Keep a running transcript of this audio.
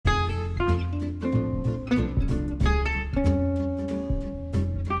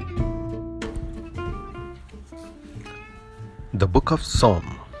The book of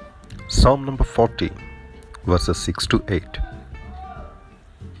Psalm number 40, verses 6 to 8.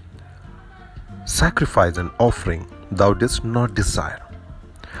 Sacrifice and offering thou didst not desire.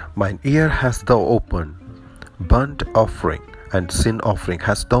 Mine ear hast thou opened. Burnt offering and sin offering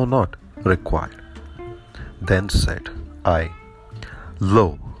hast thou not required. Then said I,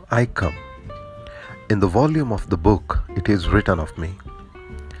 Lo, I come. In the volume of the book it is written of me,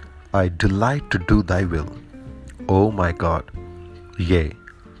 I delight to do thy will, O my God. Yea,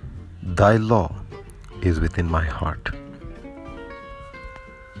 thy law is within my heart.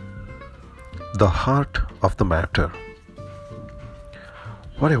 The heart of the matter.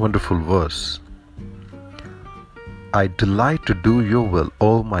 What a wonderful verse. I delight to do your will,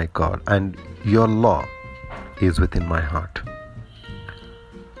 O my God, and your law is within my heart.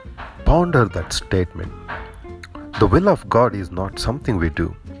 Ponder that statement. The will of God is not something we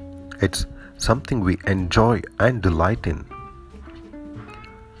do. It's something we enjoy and delight in.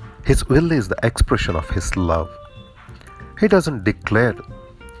 His will is the expression of His love. He doesn't declare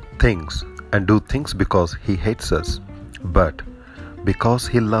things and do things because He hates us, but because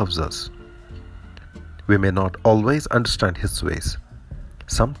He loves us. We may not always understand His ways.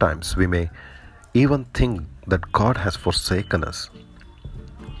 Sometimes we may even think that God has forsaken us,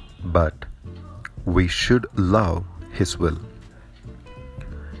 but we should love His will.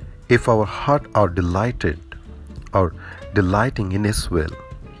 If our heart are delighting in His will,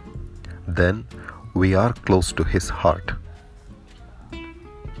 then we are close to His heart.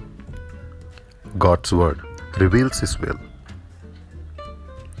 God's Word reveals His will.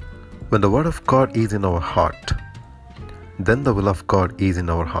 When the Word of God is in our heart, then the will of God is in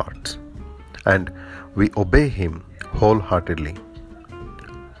our hearts, and we obey Him wholeheartedly.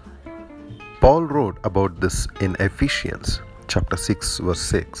 Paul wrote about this in Ephesians chapter 6 verse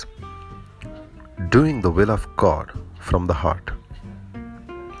 6. Doing the will of God from the heart.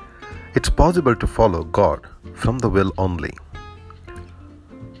 It's possible to follow God from the will only.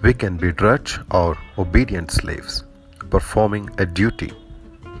 We can be drudge or obedient slaves, performing a duty.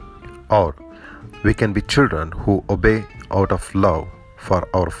 Or we can be children who obey out of love for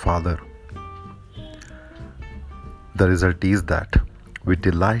our Father. The result is that we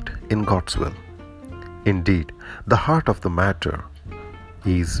delight in God's will. Indeed, the heart of the matter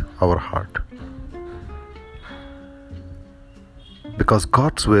is our heart. Because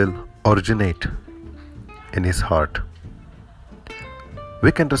God's will originate in His heart,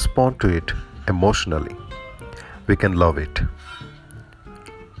 we can respond to it emotionally. We can love it.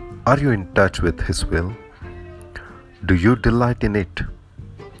 Are you in touch with His will? Do you delight in it?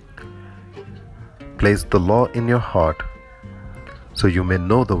 Place the law in your heart so you may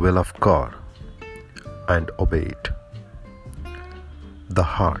know the will of God and obey it. The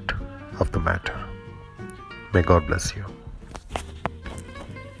heart of the matter. May God bless you.